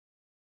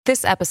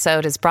This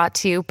episode is brought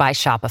to you by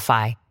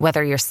Shopify.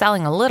 Whether you're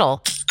selling a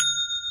little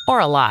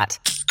or a lot,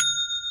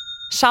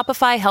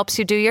 Shopify helps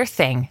you do your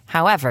thing,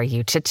 however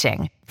you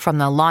cha-ching. From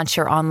the launch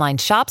your online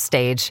shop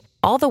stage,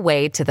 all the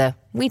way to the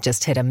we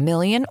just hit 1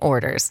 million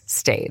orders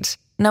stage.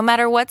 No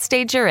matter what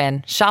stage you're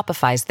in,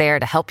 Shopify's there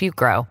to help you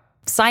grow.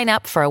 Sign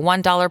up for a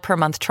 $1 per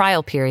month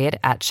trial period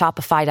at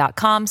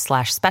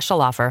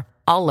shopify.com/special offer,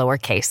 all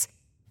lowercase.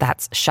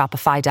 That's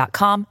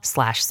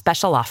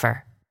shopify.com/special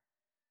offer.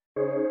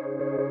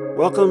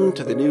 Welcome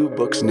to the New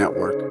Books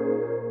Network.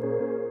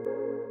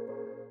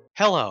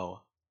 Hello,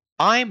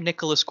 I'm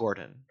Nicholas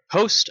Gordon,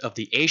 host of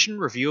the Asian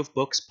Review of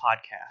Books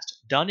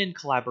podcast, done in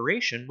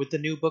collaboration with the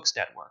New Books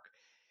Network.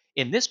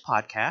 In this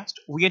podcast,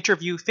 we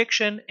interview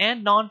fiction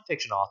and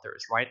nonfiction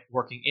authors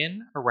working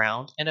in,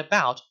 around, and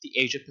about the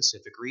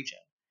Asia-Pacific region.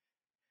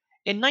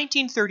 In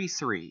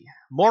 1933,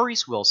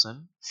 Maurice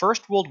Wilson,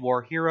 First World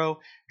War hero,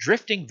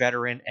 drifting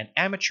veteran, and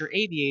amateur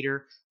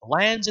aviator,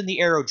 lands in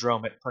the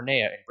aerodrome at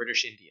Purnea in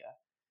British India.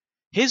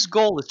 His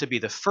goal is to be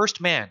the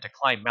first man to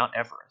climb Mount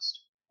Everest,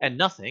 and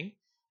nothing,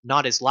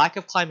 not his lack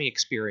of climbing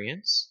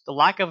experience, the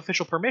lack of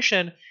official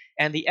permission,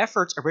 and the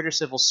efforts of British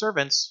civil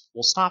servants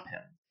will stop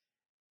him.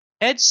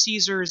 Ed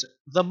Caesar's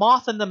The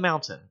Moth and the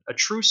Mountain, a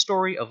true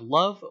story of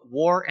love,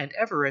 war, and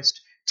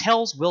Everest,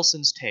 tells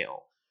Wilson's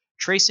tale,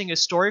 tracing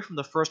his story from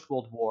the First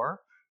World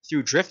War,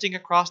 through drifting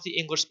across the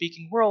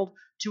English-speaking world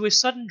to his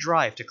sudden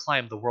drive to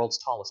climb the world's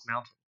tallest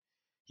mountain.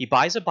 He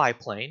buys a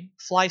biplane,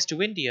 flies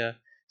to India,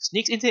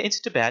 sneaks into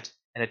Tibet,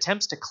 and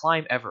attempts to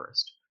climb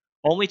Everest,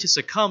 only to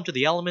succumb to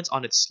the elements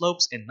on its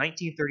slopes in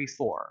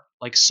 1934,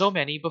 like so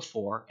many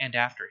before and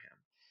after him.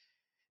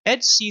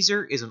 Ed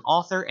Caesar is an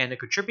author and a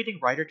contributing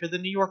writer to The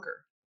New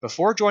Yorker.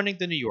 Before joining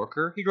The New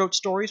Yorker, he wrote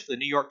stories for the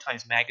New York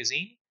Times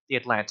Magazine, The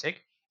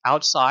Atlantic,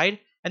 Outside,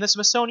 and the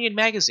Smithsonian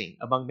Magazine,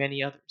 among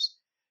many others.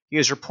 He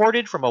has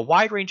reported from a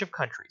wide range of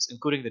countries,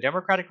 including the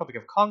Democratic Republic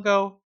of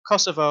Congo,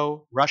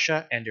 Kosovo,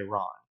 Russia, and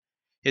Iran.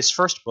 His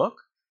first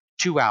book,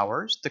 2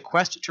 Hours, The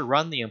Quest to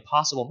Run the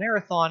Impossible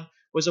Marathon,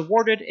 was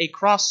awarded a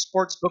Cross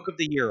Sports Book of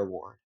the Year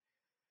award.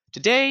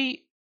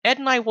 Today, Ed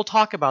and I will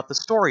talk about the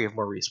story of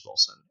Maurice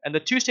Wilson and the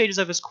 2 stages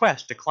of his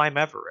quest to climb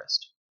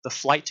Everest, the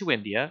flight to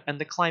India and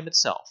the climb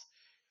itself.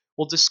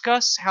 We'll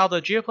discuss how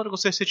the geopolitical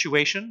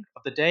situation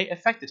of the day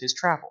affected his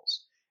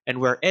travels,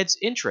 and where Ed's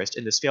interest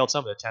in this failed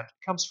summit attempt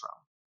comes from.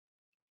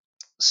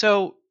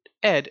 So,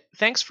 Ed,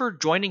 thanks for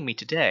joining me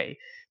today.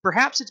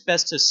 Perhaps it's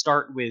best to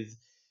start with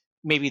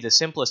maybe the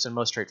simplest and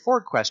most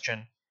straightforward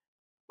question.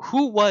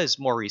 Who was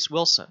Maurice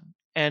Wilson,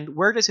 and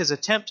where does his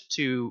attempt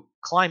to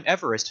climb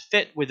Everest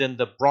fit within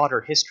the broader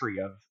history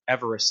of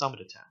Everest summit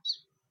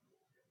attempts?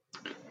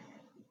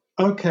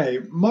 Okay,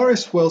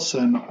 Maurice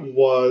Wilson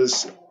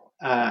was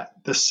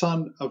the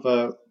son of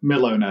a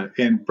mill owner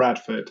in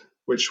Bradford,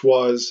 which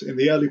was, in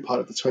the early part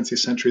of the 20th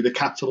century, the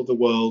capital of the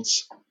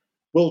world's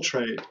wool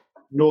trade,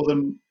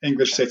 northern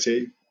English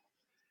city.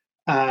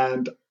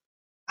 And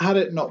had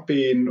it not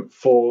been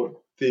for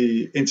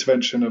the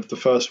intervention of the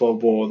First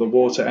World War, the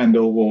war to end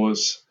all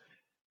wars,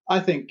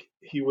 I think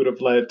he would have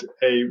led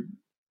an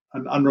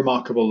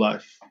unremarkable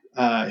life.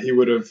 He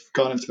would have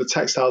gone into the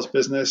textiles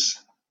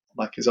business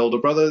like his older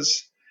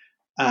brothers,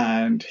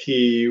 and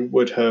he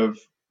would have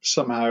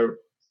somehow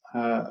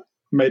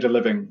made a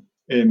living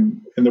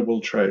in the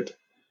wool trade.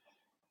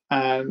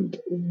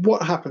 And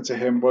what happened to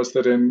him was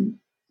that in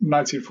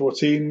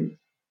 1914,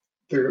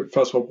 the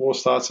First World War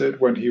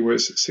started when he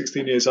was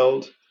 16 years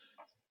old.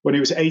 When he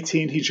was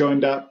 18, he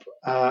joined up,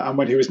 and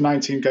when he was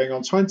 19, going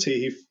on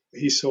 20,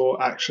 he saw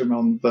action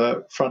on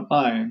the front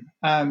line.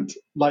 And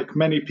like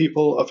many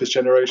people of his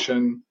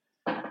generation,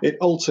 it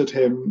altered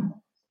him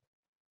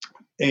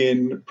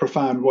in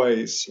profound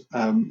ways.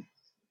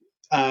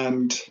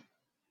 And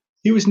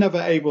he was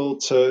never able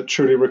to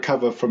truly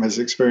recover from his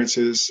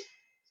experiences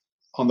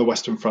on the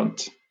Western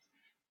Front.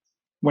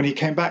 When he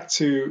came back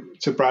to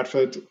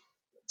Bradford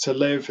to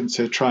live and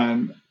to try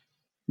and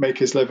make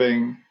his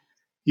living,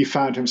 he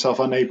found himself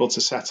unable to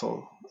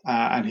settle,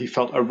 and he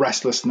felt a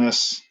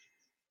restlessness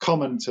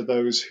common to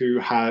those who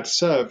had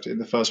served in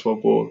the First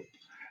World War.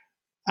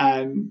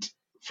 And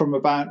from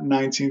about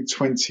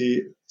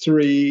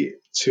 1923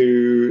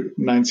 to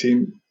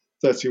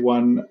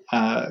 1931,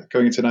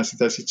 going into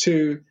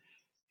 1932,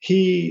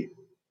 he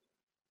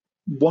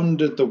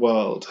wandered the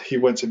world. He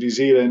went to New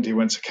Zealand, he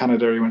went to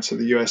Canada, he went to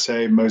the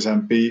USA,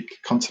 Mozambique,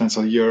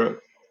 continental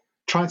Europe,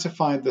 trying to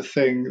find the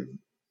thing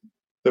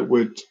that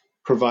would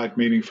provide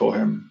meaning for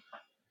him.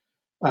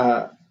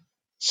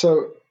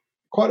 So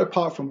quite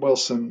apart from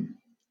Wilson,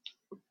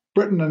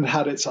 Britain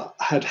had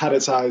had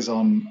its eyes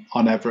on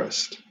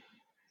Everest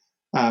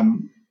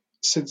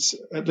since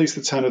at least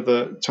the turn of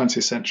the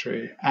 20th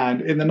century.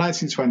 And in the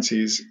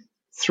 1920s,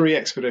 3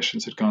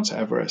 expeditions had gone to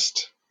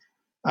Everest.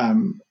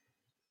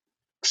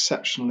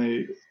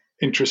 Exceptionally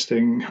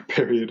interesting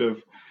period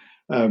of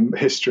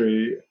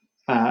history,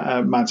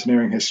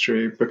 mountaineering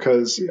history,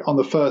 because on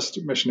the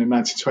first mission in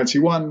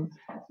 1921,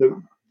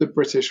 the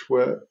British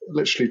were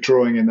literally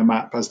drawing in the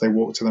map as they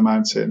walked to the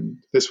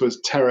mountain. This was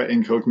terra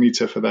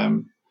incognita for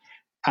them.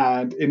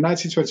 And in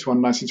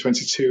 1921,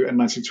 1922, and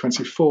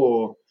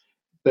 1924,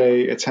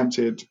 they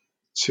attempted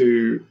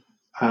to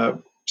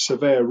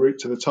survey a route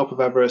to the top of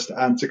Everest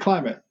and to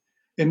climb it.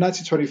 In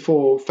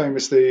 1924,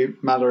 famously,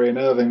 Mallory and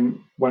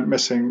Irving went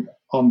missing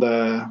on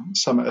their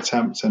summit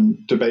attempt,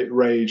 and debate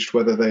raged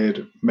whether they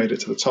had made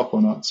it to the top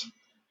or not.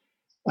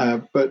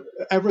 But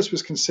Everest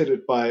was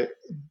considered by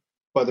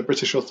the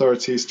British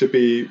authorities to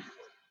be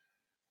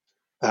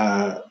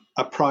a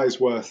prize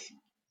worth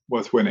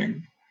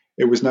winning.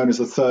 It was known as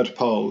the Third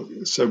Pole.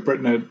 So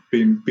Britain had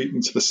been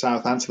beaten to the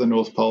South and to the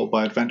North Pole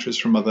by adventurers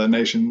from other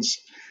nations,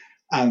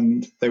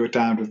 and they were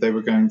damned if they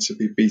were going to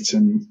be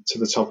beaten to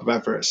the top of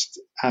Everest.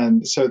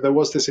 And so there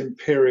was this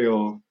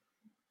imperial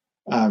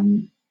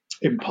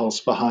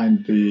impulse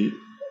behind the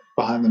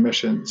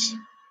missions.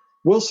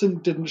 Wilson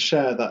didn't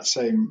share that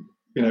same,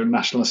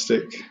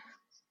 nationalistic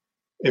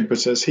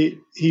impetus.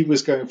 He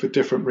was going for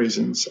different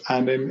reasons.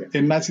 And in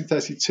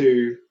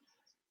 1932,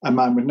 a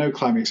man with no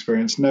climbing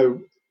experience,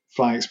 no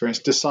flying experience,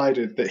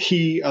 decided that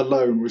he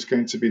alone was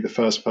going to be the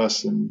first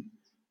person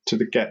to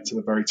get to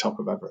the very top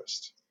of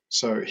Everest.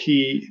 So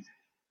he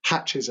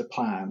hatches a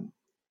plan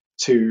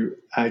to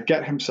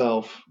get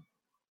himself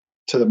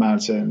to the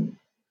mountain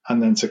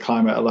and then to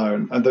climb it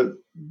alone. And there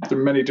are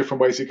many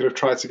different ways he could have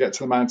tried to get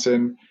to the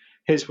mountain.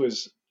 His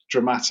was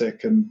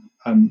dramatic and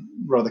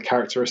rather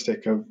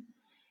characteristic of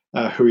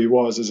who he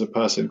was as a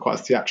person, quite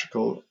a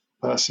theatrical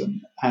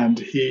person. And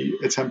he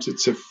attempted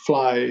to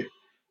fly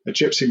a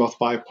Gypsy Moth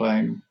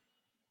biplane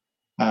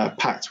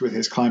packed with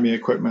his climbing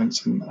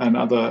equipment and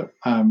other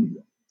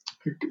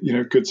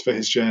goods for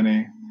his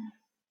journey.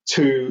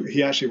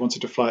 He actually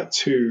wanted to fly it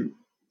to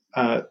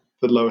the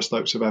lower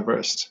slopes of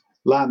Everest,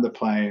 land the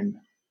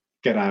plane,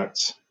 get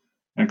out,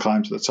 and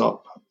climb to the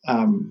top.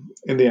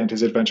 In the end,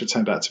 his adventure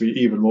turned out to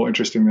be even more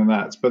interesting than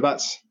that. But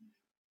that's,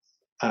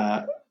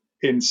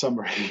 in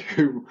summary,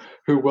 who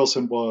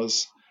Wilson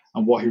was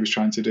and what he was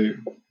trying to do.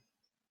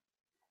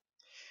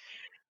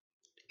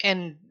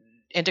 And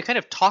to kind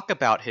of talk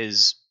about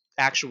his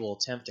actual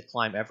attempt to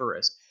climb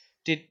Everest,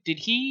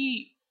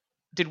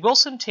 did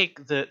Wilson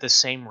take the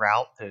same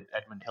route that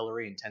Edmund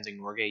Hillary and Tenzing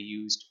Norgay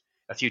used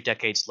a few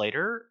decades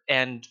later,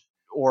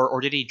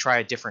 or did he try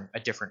a different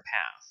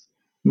path?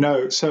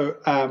 No. So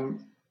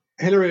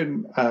Hillary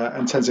and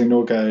Tenzing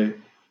Norgay,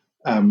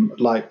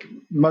 like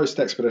most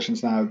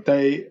expeditions now,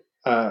 they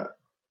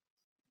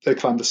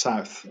climbed the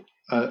south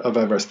of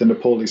Everest, the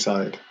Nepali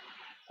side.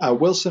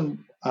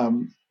 Wilson,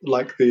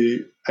 like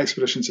the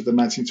expeditions of the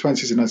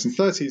 1920s and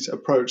 1930s,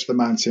 approached the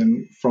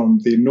mountain from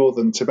the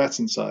northern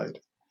Tibetan side.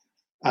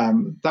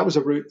 That was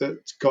a route that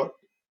got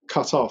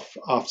cut off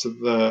after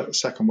the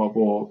Second World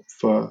War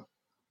for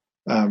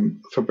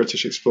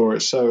British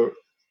explorers. So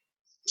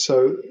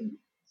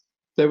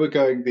they were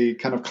going the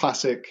kind of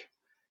classic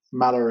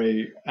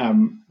Mallory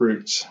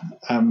route,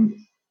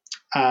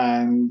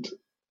 and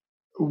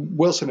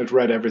Wilson had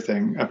read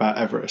everything about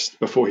Everest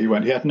before he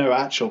went. He had no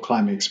actual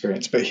climbing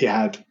experience, but he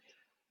had,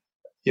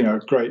 a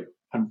great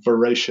and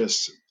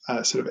voracious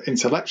sort of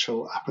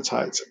intellectual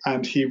appetite,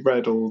 and he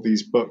read all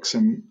these books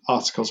and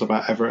articles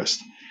about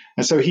Everest,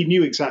 and so he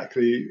knew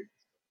exactly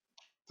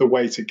the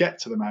way to get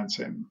to the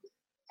mountain.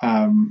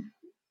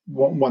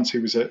 Once he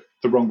was at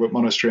the Rongbuk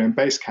Monastery and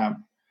base camp,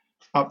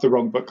 up the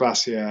Rongbuk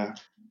Glacier,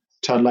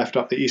 turn left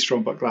up the East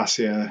Rongbuk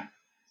Glacier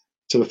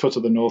to the foot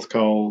of the North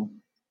Col,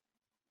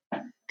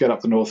 get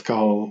up the North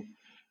Col,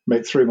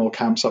 make 3 more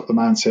camps up the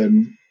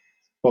mountain.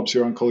 Bob's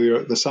your uncle,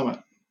 you're at the summit.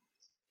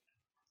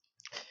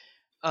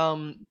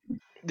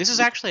 This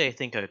is actually, I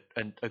think, a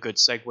good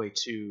segue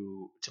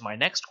to my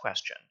next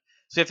question,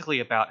 specifically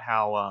about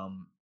how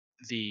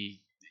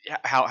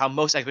how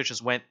most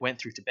expeditions went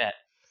through Tibet.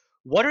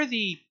 What are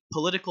the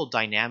political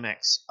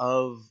dynamics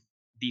of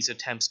these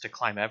attempts to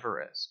climb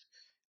Everest?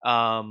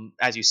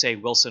 As you say,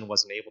 Wilson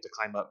wasn't able to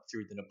climb up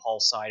through the Nepal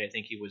side. I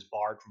think he was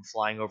barred from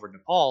flying over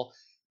Nepal,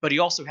 but he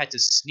also had to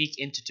sneak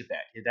into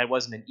Tibet. That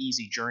wasn't an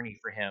easy journey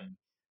for him,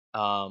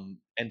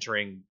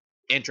 entering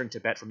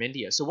Tibet from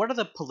India. So what are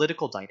the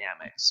political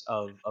dynamics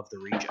of the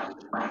region?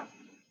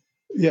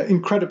 Yeah,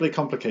 incredibly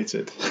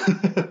complicated,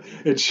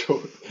 in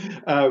short.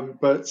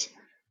 But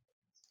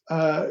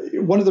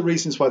one of the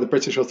reasons why the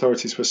British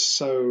authorities were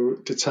so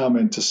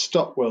determined to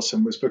stop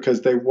Wilson was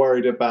because they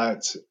worried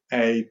about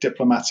a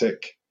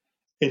diplomatic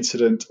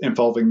incident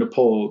involving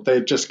Nepal. They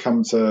had just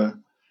come to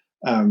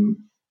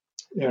an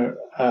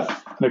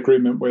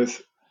agreement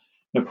with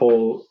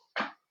Nepal,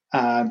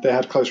 and they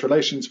had close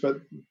relations, but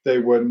they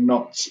were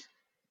not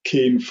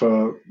keen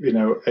for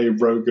a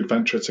rogue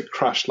adventurer to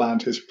crash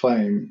land his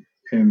plane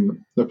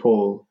in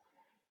Nepal.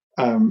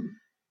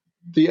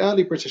 The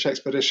early British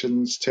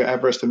expeditions to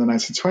Everest in the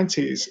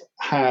 1920s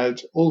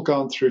had all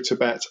gone through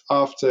Tibet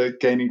after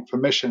gaining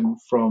permission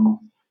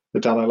from the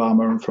Dalai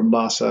Lama and from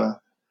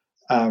Lhasa,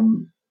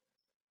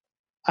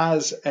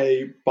 as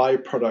a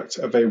byproduct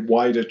of a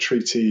wider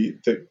treaty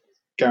that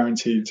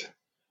guaranteed,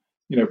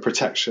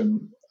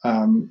 protection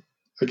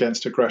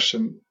against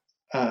aggression.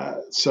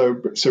 So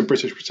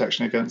British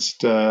protection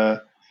against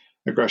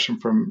aggression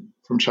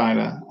from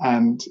China,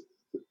 and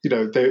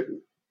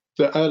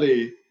the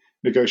early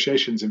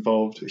negotiations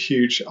involved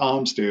huge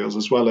arms deals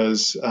as well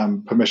as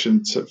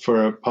permission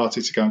for a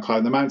party to go and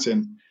climb the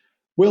mountain.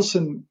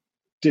 Wilson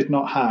did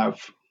not have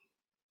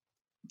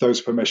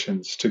those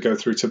permissions to go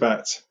through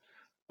Tibet,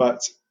 but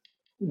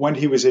when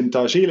he was in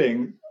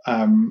Darjeeling,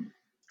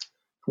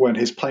 when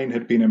his plane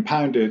had been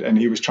impounded and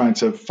he was trying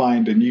to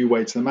find a new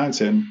way to the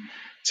mountain,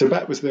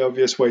 Tibet was the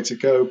obvious way to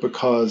go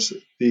because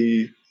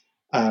the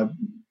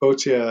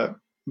Bhotia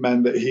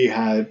men that he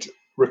had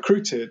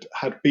recruited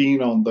had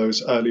been on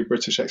those early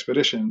British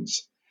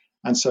expeditions.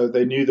 And so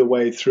they knew the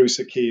way through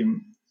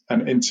Sikkim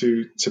and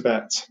into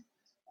Tibet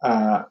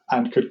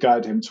and could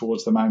guide him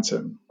towards the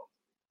mountain.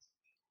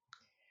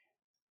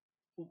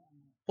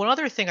 One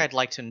other thing I'd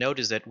like to note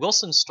is that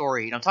Wilson's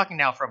story, and I'm talking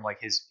now from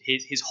like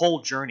his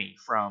whole journey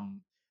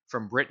from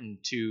Britain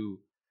to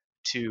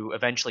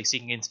eventually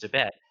seeking into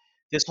Tibet.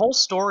 This whole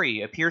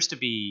story appears to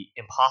be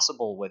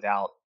impossible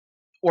without,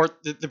 or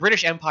the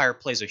British Empire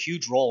plays a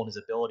huge role in his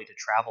ability to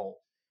travel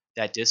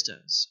that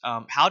distance.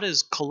 How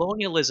does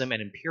colonialism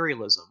and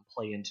imperialism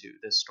play into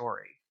this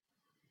story?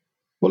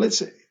 Well,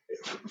 it's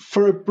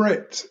for a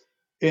Brit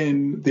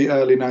in the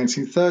early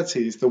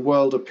 1930s, the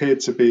world appeared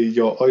to be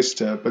your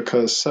oyster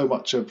because so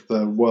much of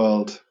the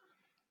world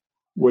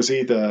was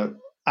either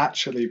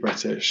actually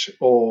British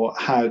or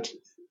had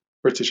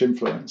British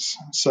influence.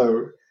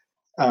 So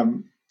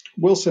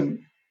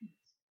Wilson's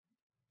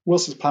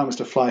plan was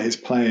to fly his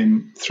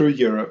plane through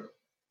Europe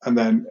and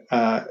then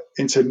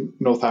into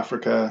North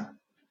Africa,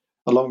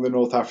 along the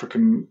North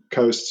African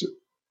coast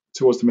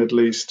towards the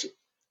Middle East.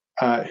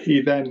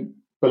 He then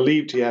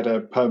believed he had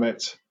a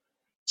permit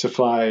to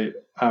fly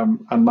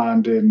and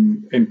land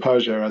in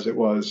Persia, as it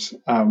was,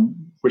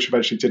 which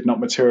eventually did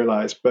not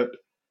materialize. But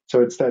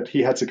so instead,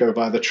 he had to go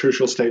via the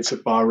trucial states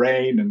of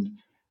Bahrain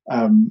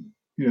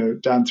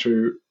and down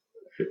through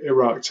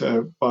Iraq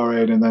to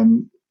Bahrain and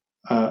then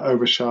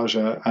over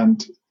Sharjah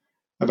and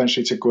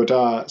eventually to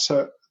Gwadar.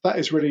 So that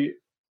is really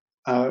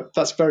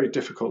that's very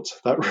difficult,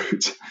 that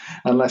route,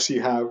 unless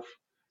you have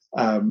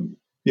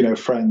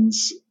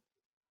friends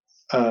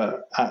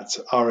at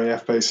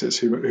RAF bases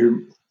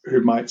who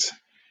might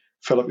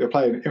fill up your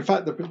plane. In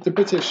fact, the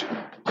British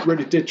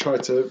really did try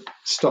to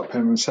stop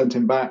him and send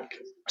him back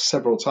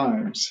several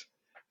times,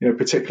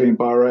 particularly in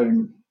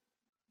Bahrain.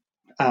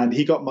 And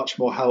he got much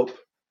more help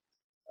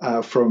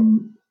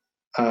from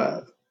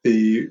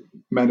the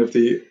men of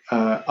the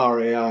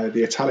RAI,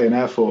 the Italian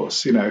Air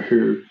Force,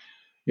 who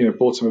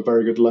bought him a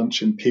very good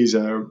lunch in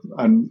Pisa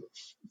and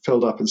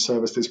filled up and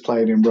serviced his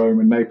plane in Rome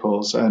and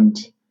Naples. And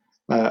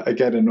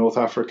again in North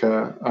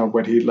Africa,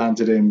 when he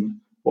landed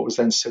in what was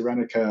then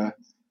Cyrenaica,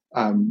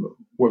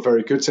 were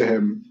very good to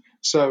him.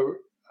 So,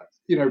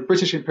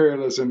 British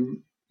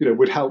imperialism,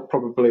 would help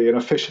probably an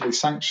officially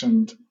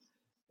sanctioned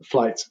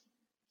flight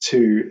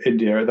to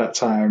India at that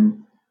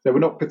time. They were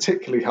not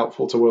particularly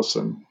helpful to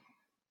Wilson.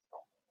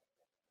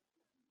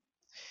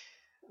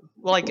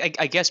 Well,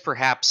 I guess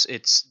perhaps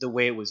it's the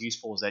way it was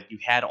useful is that you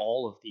had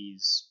all of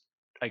these,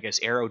 I guess,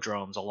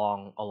 aerodromes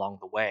along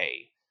the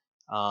way,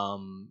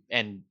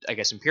 and I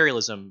guess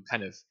imperialism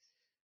kind of,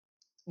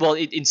 well,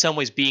 in some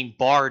ways, being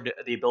barred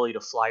the ability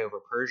to fly over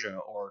Persia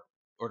or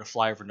to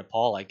fly over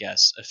Nepal, I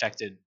guess,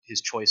 affected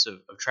his choice of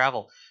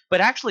travel.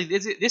 But actually,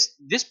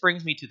 this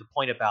brings me to the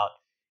point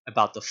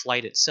about the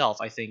flight itself.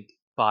 I think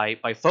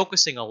by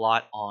focusing a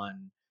lot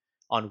on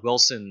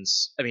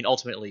Wilson's,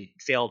 ultimately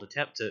failed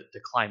attempt to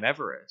climb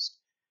Everest,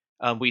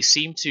 we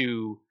seem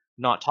to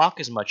not talk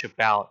as much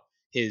about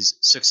his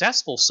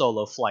successful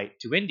solo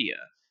flight to India.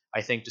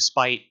 I think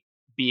despite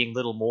being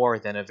little more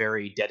than a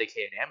very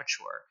dedicated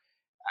amateur,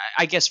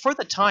 I guess for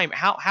the time,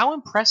 how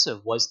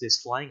impressive was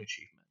this flying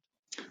achievement?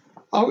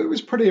 Oh, it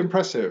was pretty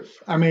impressive.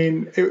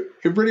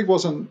 It really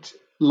wasn't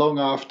long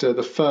after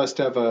the first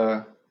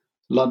ever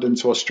London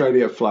to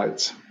Australia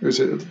flight. It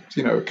was a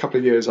couple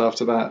of years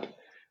after that,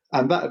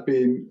 and that had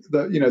been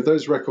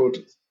those records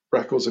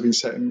have been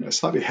set in a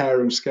slightly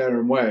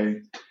harem-scarum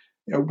way.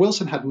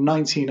 Wilson had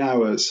 19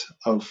 hours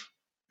of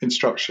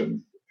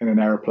instruction in an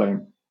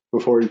aeroplane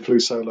before he flew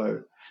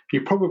solo. He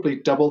probably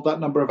doubled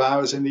that number of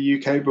hours in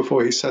the UK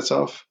before he set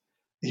off.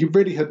 He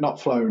really had not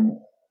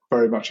flown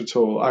very much at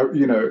all.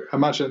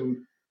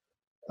 Imagine,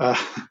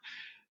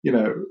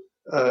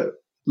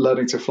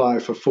 learning to fly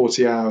for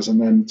 40 hours and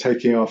then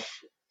taking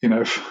off,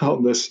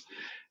 on this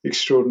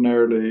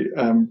extraordinarily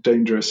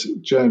dangerous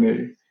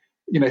journey.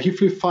 He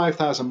flew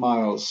 5,000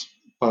 miles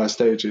via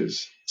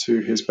stages to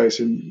his base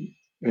in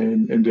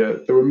India.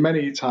 There were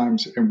many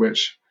times in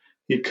which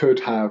he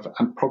could have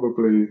and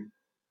probably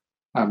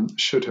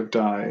should have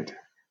died,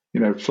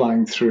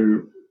 flying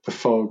through the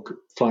fog,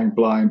 flying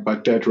blind by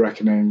dead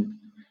reckoning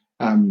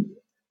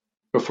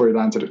before he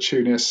landed at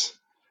Tunis.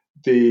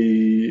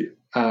 The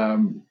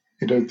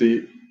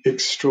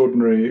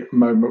extraordinary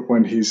moment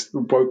when he's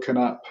woken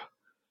up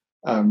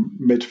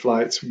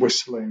mid-flight,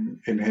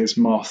 whistling in his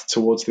moth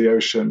towards the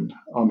ocean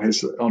on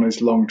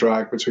his long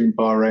drag between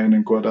Bahrain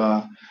and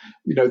Gwadar.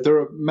 There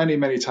are many,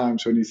 many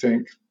times when you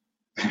think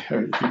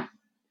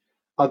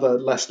other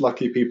less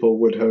lucky people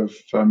would have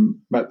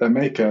met their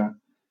maker.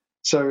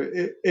 So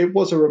it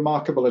was a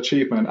remarkable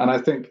achievement, and I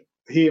think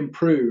he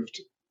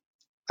improved,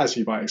 as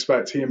you might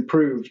expect, he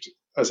improved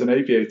as an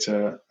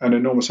aviator an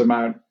enormous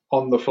amount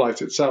on the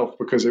flight itself,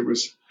 because it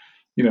was,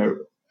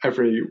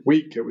 every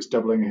week it was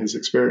doubling his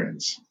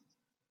experience.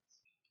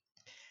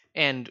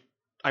 And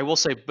I will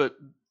say, but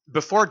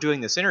before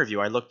doing this interview,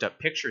 I looked up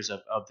pictures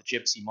of the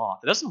Gypsy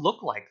Moth. It doesn't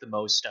look like the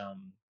most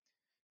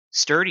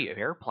sturdy of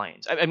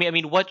airplanes. I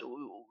mean,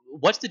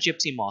 what's the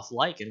Gypsy Moth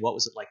like, and what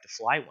was it like to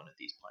fly one of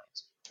these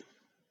planes?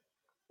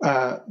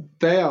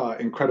 They are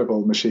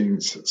incredible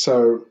machines.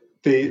 So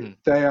they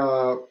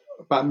are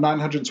about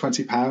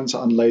 920 pounds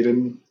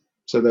unladen.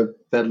 So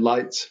they're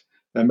light.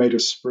 They're made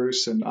of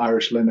spruce and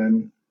Irish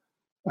linen.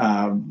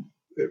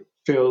 It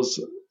feels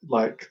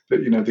like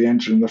that, the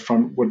engine in the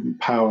front wouldn't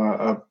power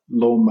a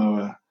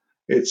lawnmower.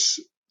 It's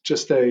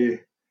just I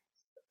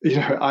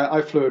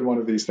flew in one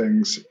of these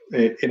things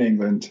in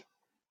England,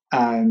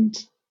 and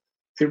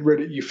it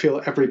really, you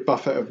feel every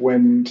buffet of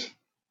wind.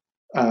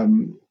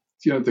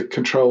 The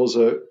controls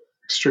are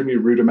extremely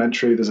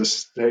rudimentary. There's a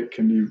stick,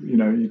 and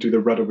you do the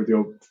rudder with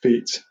your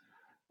feet,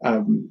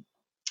 and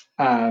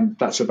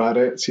that's about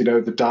it. So,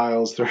 the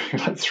dials, there are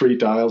like 3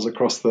 dials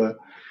across the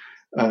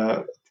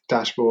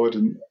dashboard,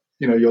 and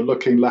you're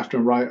looking left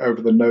and right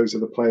over the nose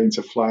of the plane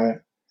to fly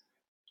it.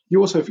 You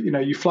also,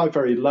 you fly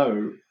very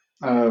low.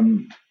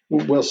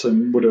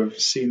 Wilson would have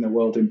seen the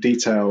world in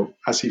detail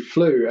as he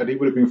flew, and he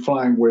would have been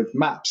flying with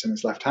maps in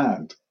his left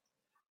hand.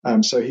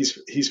 So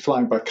he's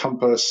flying by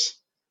compass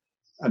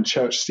and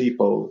church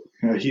steeple.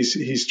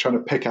 He's trying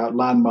to pick out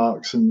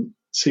landmarks and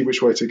see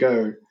which way to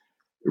go.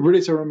 Really,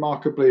 it's a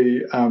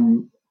remarkably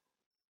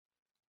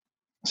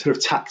sort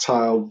of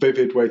tactile,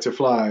 vivid way to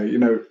fly.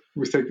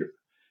 We think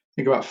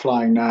about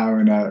flying now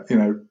in a,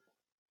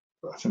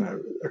 I don't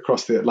know,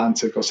 across the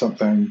Atlantic or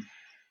something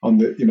on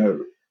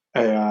the,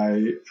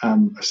 AI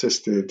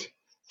assisted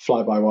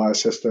fly-by-wire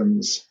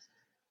systems.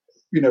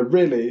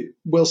 Really,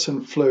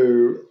 Wilson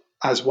flew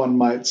as one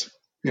might,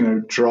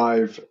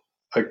 drive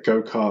a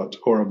go-kart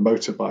or a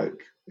motorbike.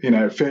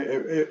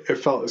 It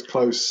felt as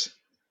close.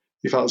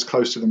 He felt as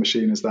close to the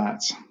machine as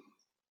that.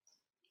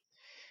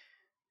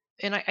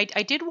 And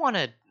I did want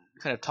to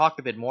kind of talk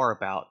a bit more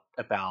about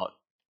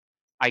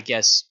I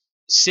guess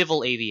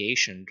civil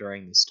aviation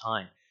during this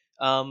time.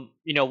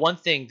 One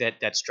thing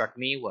that struck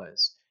me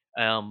was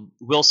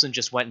Wilson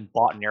just went and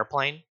bought an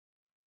airplane,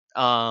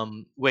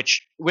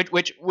 which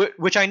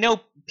I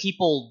know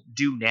people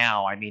do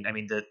now. I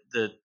mean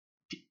the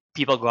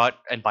people go out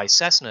and buy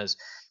Cessnas,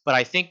 but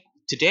I think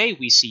today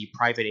we see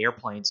private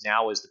airplanes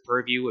now as the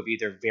purview of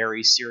either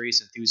very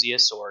serious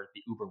enthusiasts or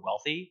the uber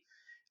wealthy.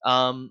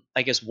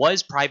 I guess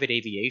was private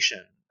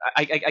aviation.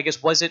 I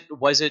guess was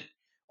it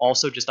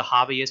also just a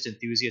hobbyist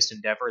enthusiast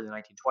endeavor in the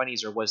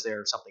 1920s, or was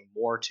there something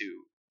more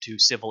to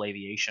civil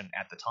aviation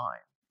at the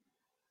time?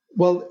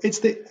 Well, it's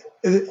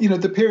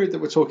the period that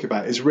we're talking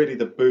about is really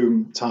the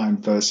boom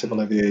time for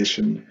civil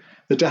aviation.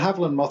 The de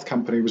Havilland Moth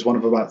Company was one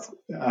of about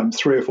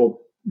 3 or 4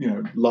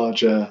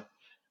 larger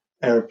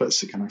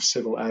kind of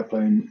civil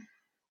airplane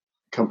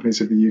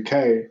companies of the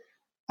UK,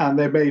 and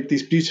they made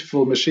these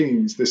beautiful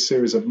machines, this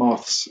series of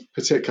moths,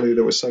 particularly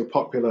that were so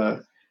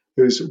popular,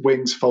 whose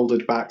wings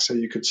folded back so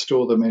you could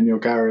store them in your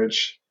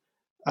garage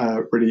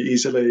really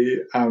easily.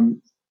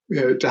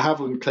 De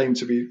Havilland claimed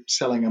to be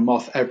selling a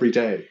moth every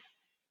day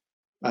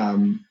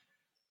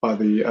by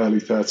the early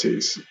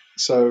 30s.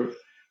 So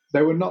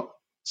they were not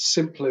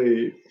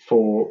simply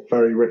for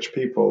very rich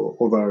people,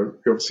 although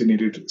you obviously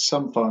needed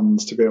some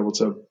funds to be able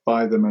to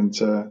buy them and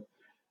to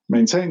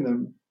maintain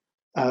them.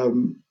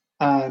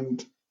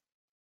 And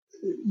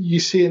you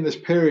see in this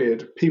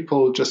period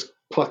people, just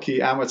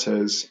plucky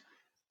amateurs,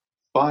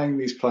 buying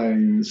these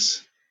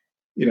planes,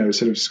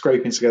 sort of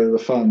scraping together the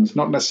funds,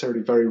 not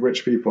necessarily very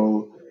rich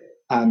people,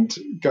 and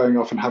going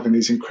off and having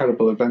these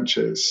incredible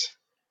adventures.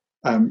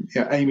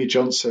 Amy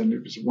Johnson,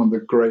 who was one of the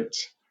great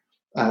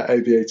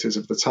aviators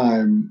of the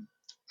time,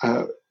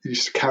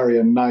 used to carry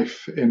a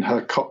knife in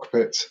her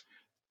cockpit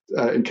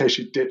in case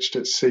she ditched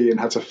at sea and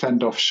had to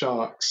fend off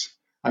sharks.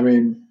 I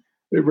mean,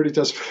 it really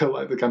does feel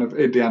like the kind of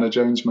Indiana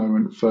Jones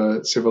moment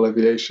for civil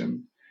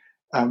aviation.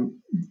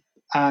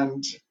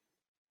 And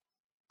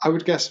I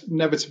would guess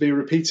never to be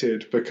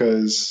repeated,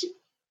 because,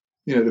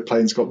 the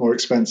planes got more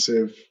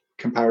expensive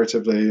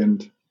comparatively,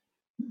 and,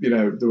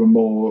 there were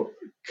more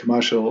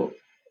commercial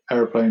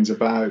airplanes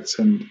about,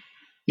 and,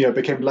 it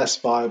became less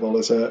viable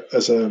as a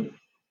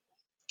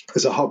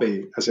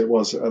hobby as it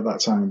was at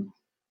that time.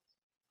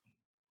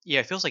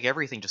 Yeah, it feels like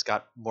everything just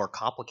got more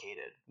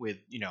complicated with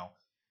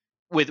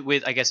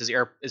with I guess as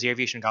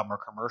aviation got more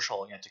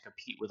commercial, you had to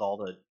compete with all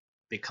the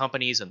big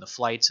companies and the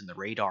flights and the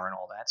radar and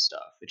all that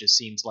stuff. It just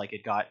seems like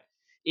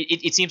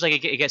it seems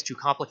like it gets too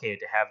complicated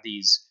to have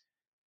these.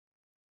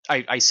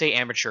 I say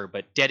amateur,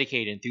 but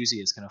dedicated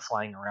enthusiasts kind of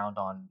flying around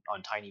on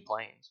tiny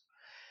planes.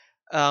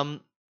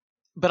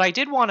 But I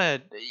did want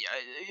to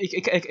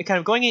kind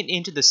of going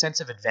into the sense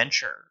of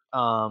adventure.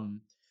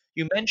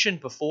 You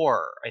mentioned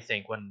before, I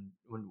think, when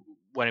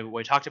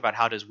we talked about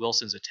how does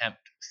Wilson's attempt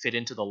fit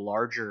into the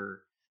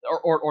larger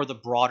or the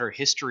broader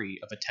history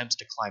of attempts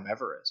to climb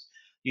Everest.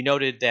 You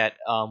noted that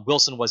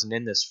Wilson wasn't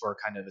in this for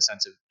kind of a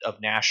sense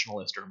of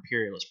nationalist or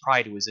imperialist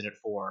pride. He was in it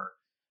for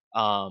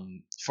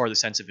the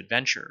sense of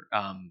adventure,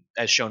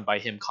 as shown by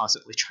him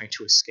constantly trying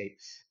to escape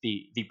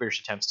the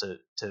British attempts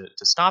to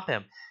stop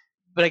him.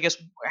 But I guess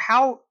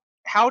how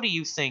do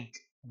you think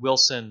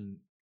Wilson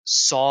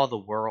saw the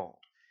world?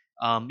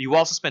 You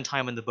also spend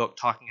time in the book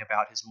talking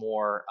about his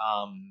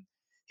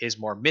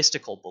more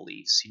mystical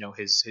beliefs.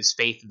 His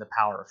faith in the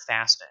power of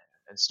fasting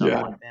and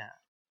stuff like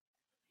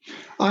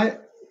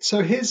that.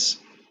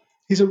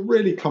 He's a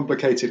really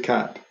complicated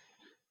cat.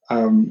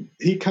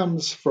 He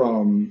comes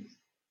from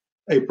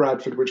a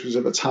Bradford, which was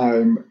at the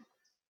time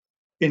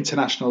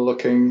international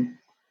looking,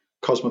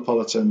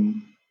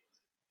 cosmopolitan.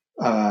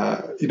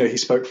 He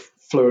spoke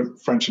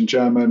fluent French and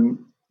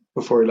German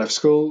before he left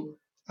school.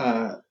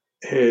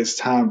 His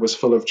town was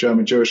full of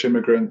German Jewish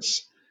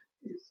immigrants.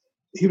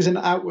 He was an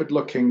outward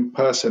looking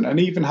person, and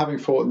even having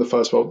fought in the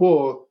First World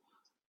War,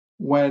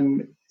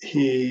 when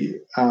he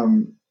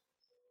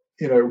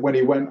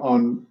went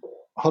on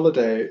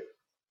holiday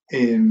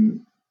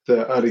in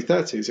the early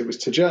 30s, it was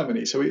to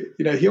Germany. So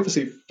he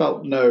obviously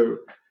felt no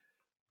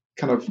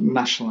kind of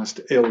nationalist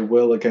ill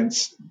will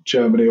against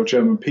Germany or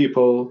German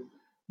people.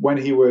 When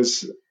he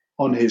was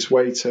on his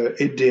way to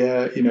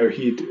India,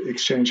 he'd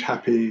exchange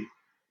happy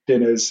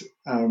dinners,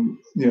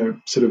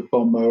 sort of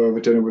bon mot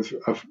over dinner with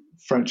a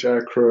French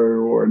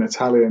aircrew or an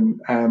Italian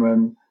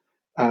airman.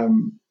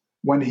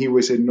 When he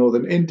was in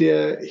northern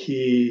India,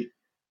 he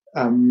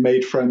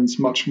made friends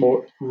much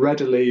more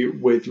readily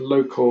with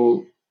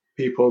local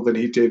people than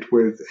he did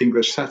with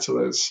English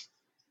settlers.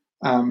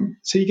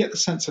 So you get the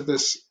sense of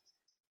this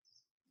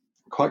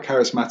quite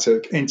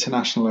charismatic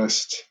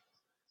internationalist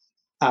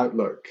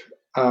outlook.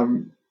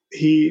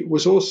 He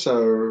was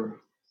also,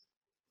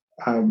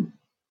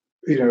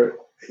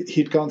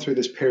 he'd gone through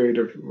this period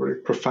of really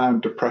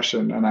profound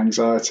depression and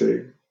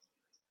anxiety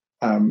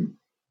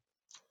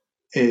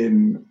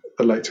in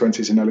the late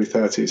 20s and early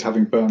 30s,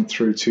 having burned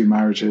through 2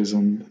 marriages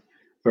and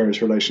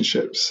various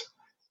relationships.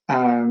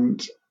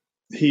 And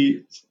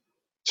he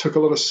took a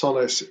lot of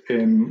solace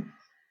in,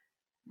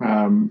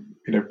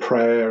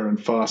 prayer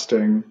and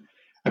fasting.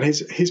 And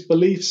his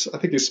beliefs, I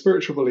think his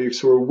spiritual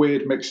beliefs, were a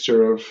weird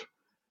mixture of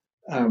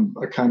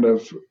a kind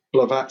of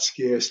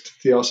Blavatskyist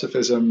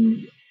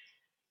theosophism,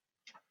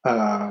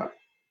 some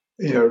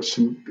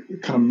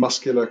kind of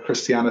muscular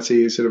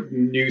Christianity, sort of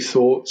New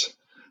Thought,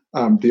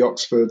 the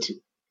Oxford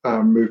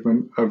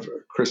movement of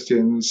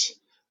Christians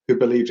who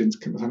believed in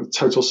kind of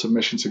total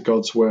submission to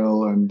God's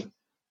will and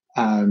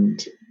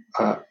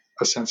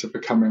a sense of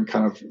becoming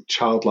kind of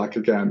childlike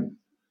again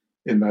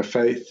in their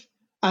faith.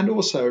 And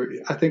also,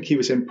 I think he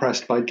was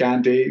impressed by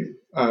Gandhi,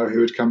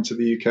 who had come to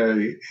the UK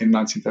in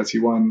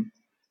 1931,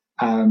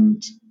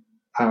 and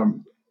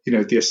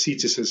the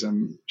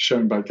asceticism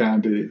shown by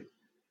Gandhi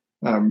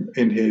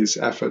in his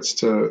efforts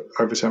to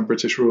overturn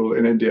British rule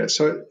in India.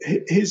 So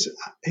his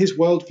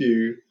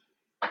worldview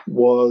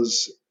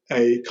was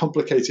a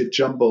complicated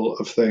jumble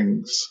of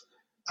things.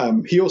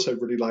 He also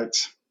really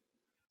liked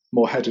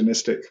more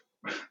hedonistic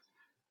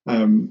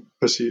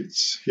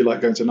pursuits. He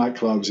liked going to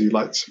nightclubs, he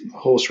liked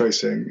horse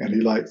racing, and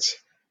he liked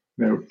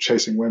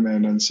chasing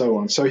women and so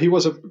on. So he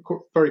was a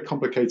very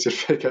complicated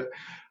figure,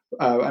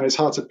 and it's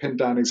hard to pin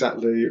down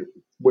exactly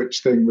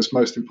which thing was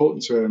most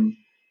important to him.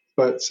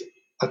 But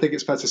I think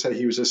it's fair to say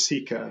he was a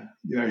seeker.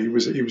 He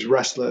was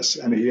restless,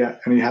 and he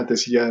had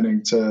this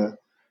yearning to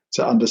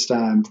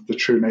understand the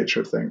true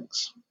nature of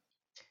things.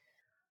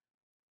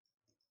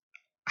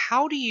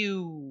 How do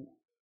you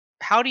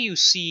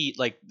see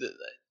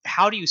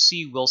how do you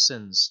see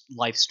Wilson's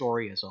life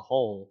story as a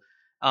whole?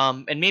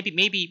 And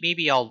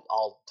maybe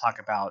I'll talk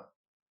about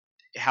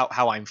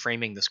how I'm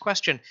framing this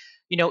question.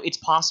 It's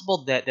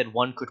possible that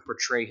one could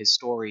portray his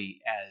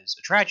story as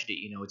a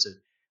tragedy. It's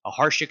a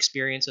harsh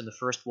experience in the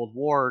First World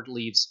War,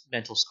 leaves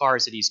mental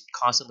scars that he's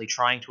constantly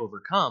trying to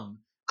overcome,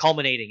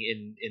 culminating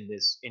in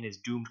his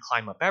doomed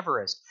climb up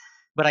Everest.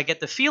 But I get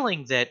the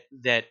feeling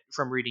that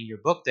from reading your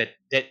book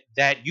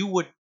that you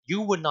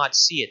would not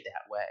see it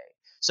that way.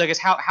 So I guess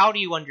how do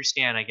you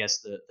understand, I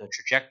guess, the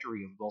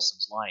trajectory of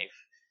Wilson's life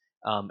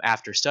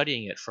after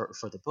studying it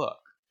for the book?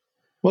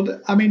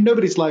 Well, I mean,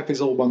 nobody's life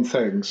is all one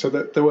thing. So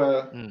that there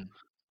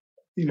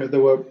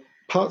were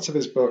parts of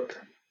his book,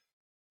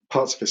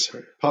 parts of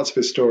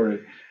his story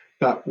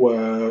that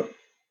were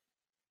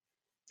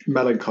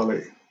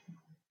melancholy,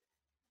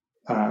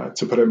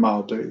 to put it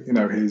mildly.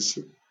 His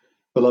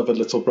beloved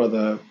little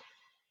brother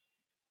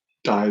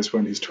dies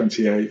when he's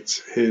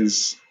 28.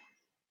 His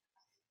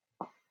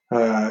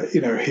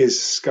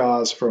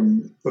scars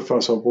from the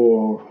First World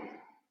War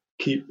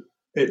keep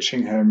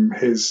itching him.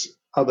 His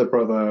other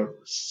brother,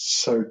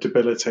 so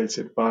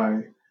debilitated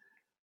by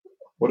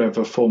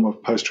whatever form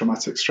of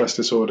post-traumatic stress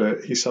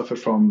disorder he suffered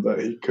from, that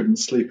he couldn't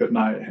sleep at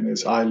night and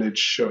his eyelids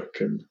shook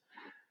and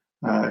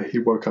he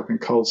woke up in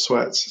cold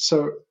sweats.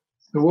 So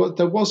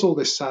there was all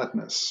this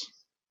sadness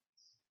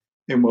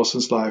in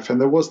Wilson's life, and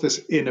there was this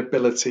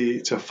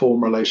inability to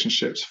form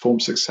relationships, form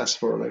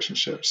successful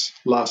relationships,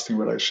 lasting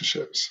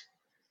relationships,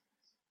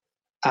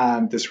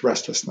 and this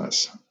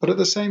restlessness. But at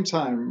the same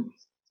time,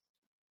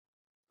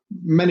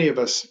 many of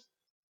us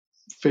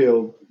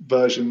feel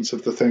versions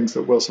of the things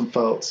that Wilson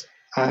felt,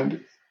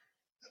 and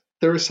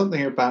there is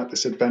something about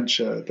this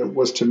adventure that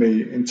was to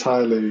me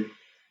entirely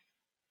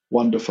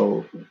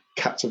wonderful,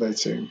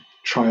 captivating,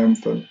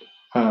 triumphant.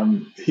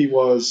 He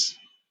was,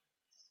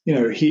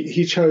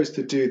 he chose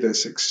to do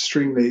this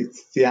extremely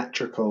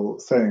theatrical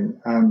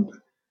thing, and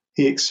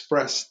he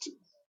expressed,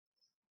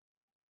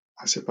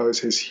 I suppose,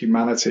 his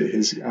humanity,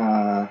 his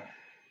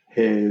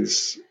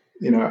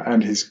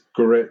and his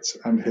grit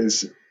and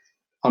his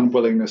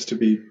unwillingness to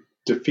be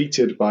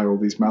defeated by all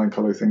these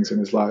melancholy things in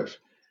his life,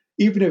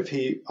 even if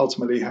he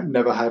ultimately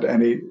never had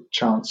any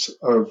chance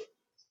of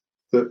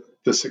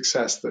the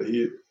success that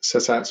he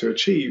set out to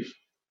achieve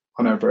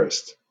on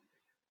Everest.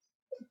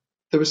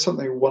 There was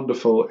something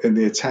wonderful in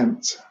the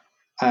attempt,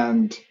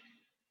 and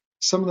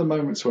some of the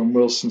moments when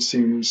Wilson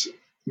seems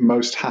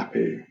most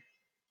happy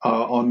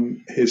are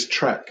on his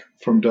trek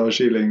from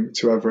Darjeeling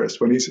to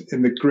Everest, when he's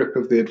in the grip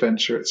of the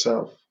adventure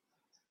itself,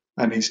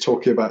 and he's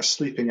talking about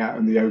sleeping out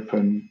in the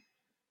open,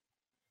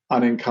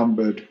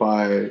 unencumbered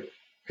by,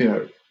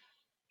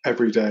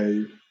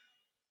 everyday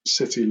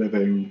city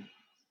living,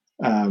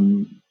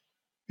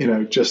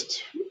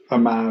 just a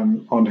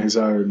man on his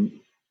own,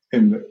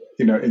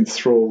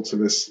 enthralled to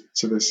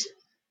this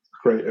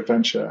great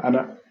adventure.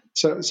 And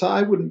so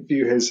I wouldn't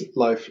view his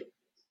life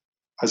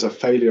as a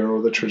failure,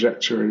 or the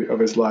trajectory of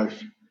his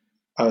life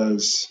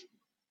as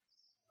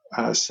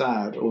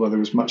sad, although there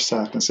was much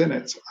sadness in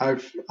it.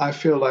 I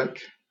feel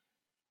like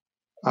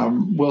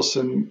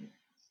Wilson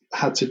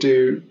had to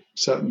do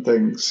certain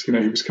things. He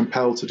was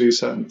compelled to do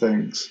certain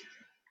things,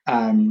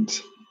 and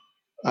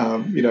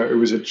it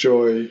was a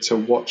joy to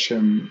watch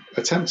him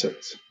attempt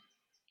it.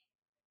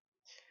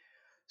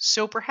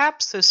 So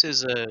perhaps this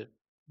is a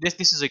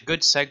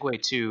good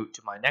segue to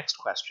my next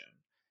question,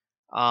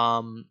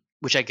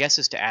 which I guess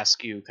is to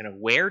ask you kind of,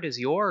 where does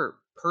your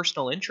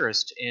personal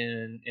interest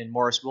in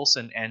Morris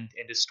Wilson and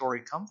his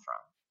story come from?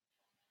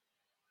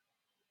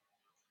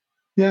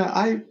 Yeah,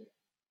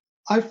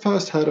 I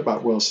first heard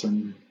about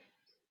Wilson.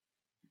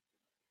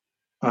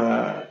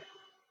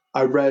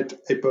 I read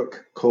a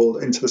book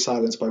called Into the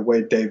Silence by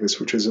Wade Davis,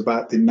 which was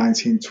about the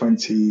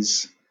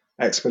 1920s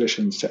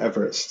expeditions to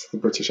Everest, the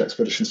British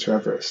expeditions to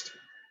Everest.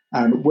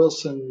 And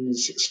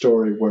Wilson's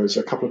story was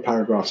a couple of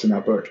paragraphs in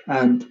that book.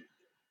 And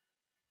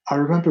I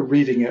remember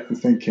reading it and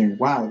thinking,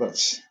 wow,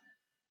 that's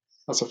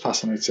a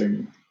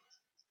fascinating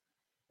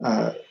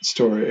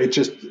story. It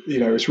just,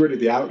 it's really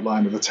the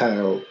outline of a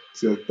tale,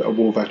 a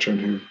war veteran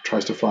who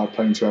tries to fly a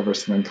plane to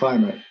Everest and then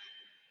climb it.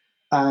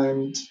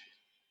 And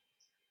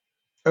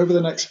over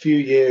the next few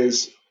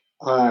years,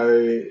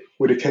 I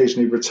would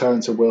occasionally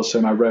return to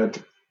Wilson. I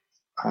read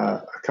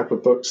a couple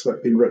of books that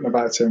had been written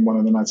about him, one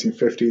in the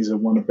 1950s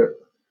and one a bit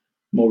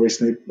more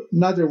recently,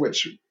 neither of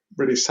which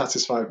really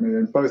satisfied me,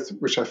 and both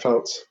which I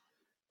felt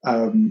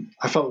there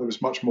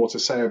was much more to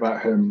say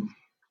about him.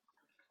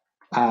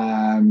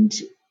 And,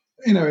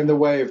 in the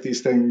way of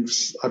these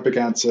things, I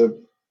began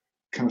to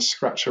kind of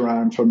scratch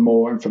around for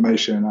more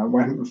information. I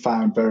went and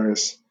found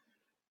various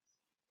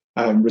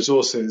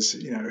resources,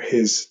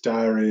 his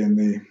diary in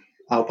the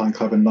Alpine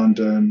Club in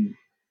London.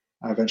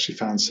 I eventually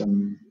found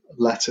some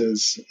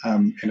letters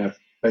in a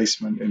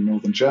basement in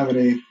northern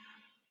Germany.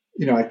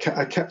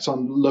 I kept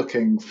on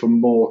looking for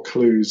more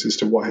clues as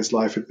to what his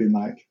life had been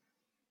like.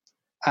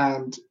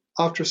 And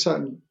after a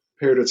certain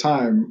period of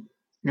time,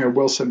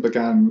 Wilson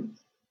began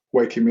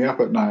waking me up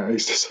at night. I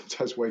used to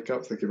sometimes wake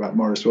up thinking about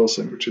Morris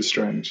Wilson, which is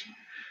strange.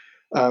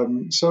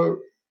 So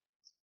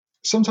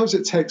sometimes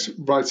it takes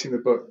writing the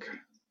book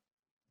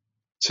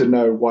to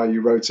know why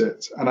you wrote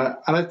it. And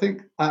I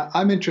think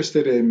I'm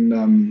interested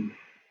in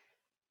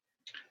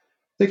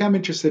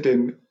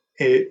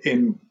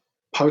in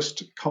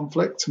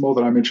post-conflict more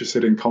than I'm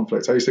interested in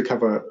conflict. I used to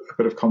cover a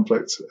bit of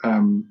conflict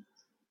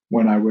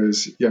when I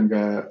was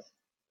younger,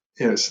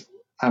 yes,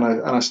 and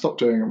I stopped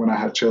doing it when I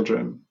had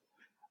children.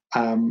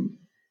 And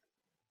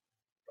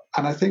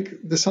I think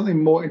there's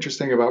something more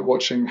interesting about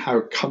watching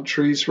how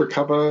countries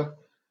recover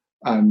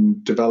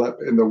and develop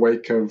in the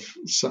wake of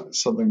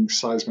something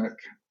seismic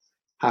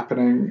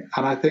happening.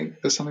 And I think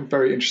there's something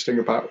very interesting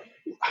about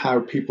how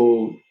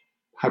people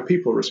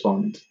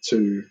respond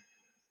to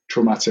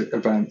traumatic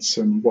events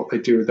and what they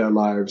do with their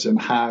lives,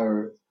 and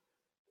how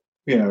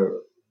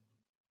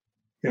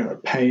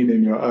pain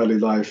in your early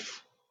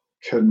life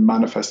can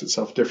manifest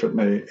itself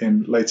differently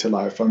in later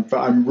life.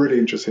 I'm really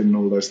interested in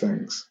all those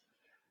things.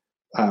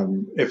 I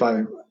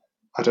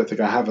don't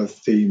think I have a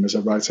theme as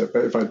a writer,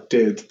 but if I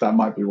did, that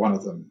might be one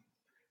of them.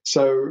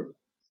 So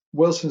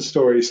Wilson's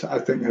stories, I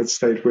think, had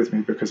stayed with me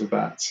because of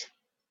that.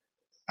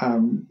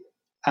 And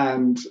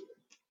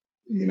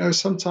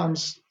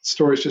sometimes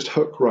stories just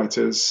hook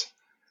writers,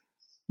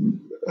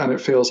 and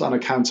it feels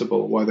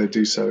unaccountable why they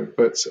do so.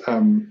 But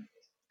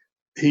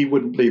he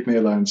wouldn't leave me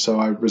alone, so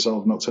I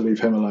resolved not to leave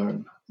him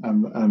alone.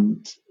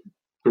 And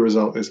the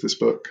result is this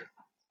book.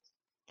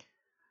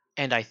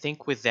 And I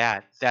think with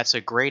that, that's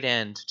a great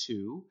end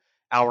to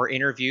our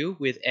interview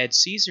with Ed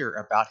Caesar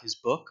about his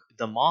book,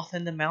 The Moth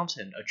and the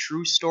Mountain, a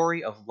true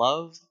story of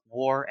love,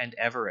 war, and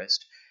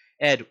Everest.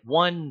 Ed,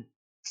 one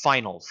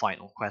final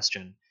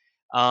question.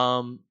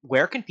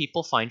 Where can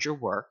people find your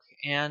work,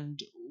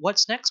 and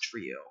what's next for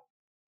you?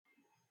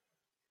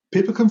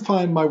 People can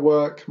find my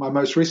work, my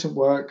most recent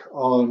work,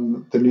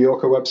 on the New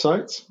Yorker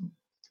website,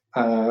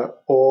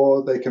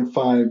 or they can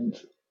find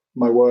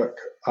my work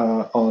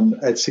on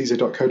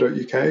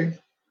edcaesar.co.uk.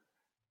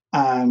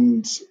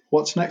 And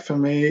what's next for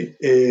me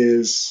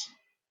is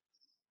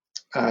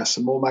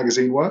some more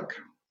magazine work.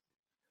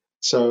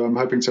 So I'm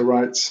hoping to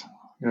write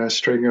a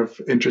string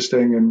of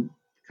interesting and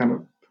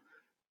kind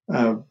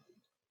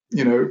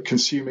of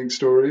consuming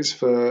stories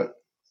for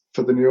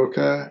the New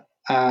Yorker.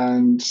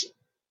 And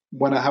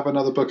when I have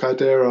another book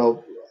idea,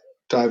 I'll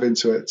dive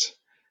into it.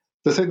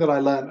 The thing that I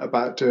learned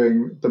about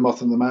doing The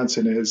Moth and the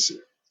Mountain is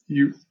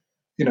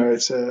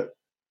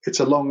it's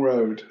a long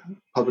road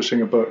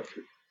publishing a book,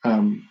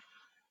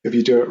 if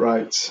you do it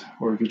right,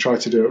 or if you try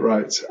to do it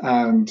right,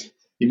 and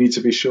you need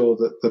to be sure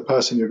that the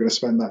person you're going to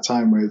spend that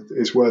time with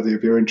is worthy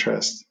of your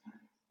interest.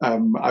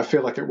 I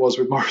feel like it was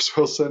with Maurice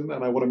Wilson,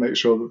 and I want to make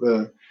sure that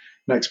the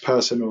next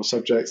person or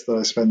subject that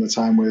I spend the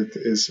time with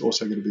is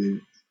also going to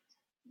be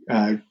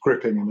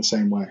gripping in the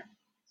same way.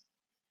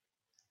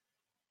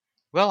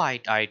 Well,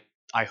 I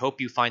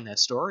hope you find that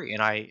story,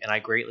 and I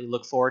greatly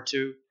look forward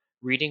to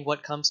reading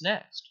what comes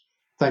next.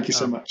 Thank you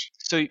so much.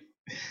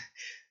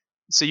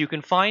 So you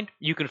can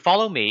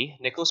follow me,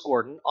 Nicholas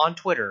Gordon, on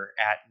Twitter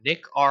at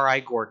Nick R.I.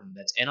 Gordon.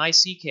 That's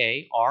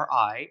NickRigordon.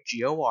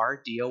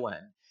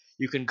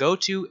 You can go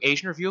to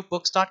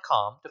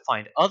AsianReviewOfBooks.com to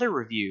find other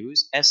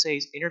reviews,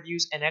 essays,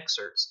 interviews, and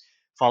excerpts.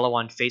 Follow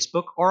on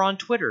Facebook or on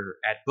Twitter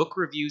at Book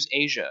Reviews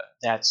Asia.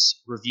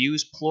 That's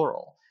reviews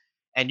plural.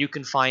 And you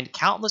can find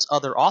countless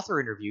other author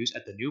interviews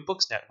at the New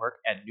Books Network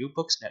at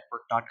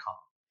newbooksnetwork.com.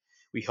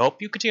 We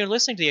hope you continue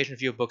listening to the Asian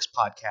Review of Books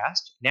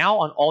podcast, now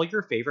on all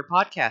your favorite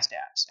podcast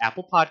apps,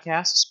 Apple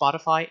Podcasts,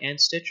 Spotify,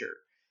 and Stitcher.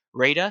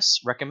 Rate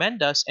us,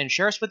 recommend us, and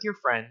share us with your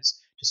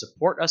friends to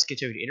support us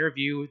continue to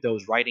interview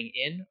those writing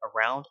in,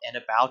 around, and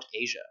about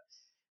Asia.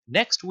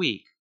 Next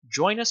week,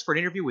 join us for an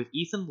interview with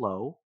Ethan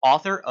Lowe,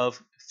 author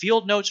of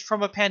Field Notes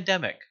from a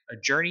Pandemic, A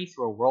Journey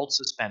Through a World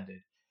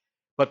Suspended.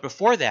 But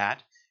before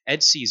that,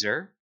 Ed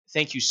Caesar,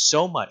 thank you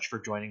so much for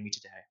joining me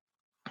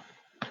today.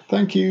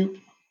 Thank you.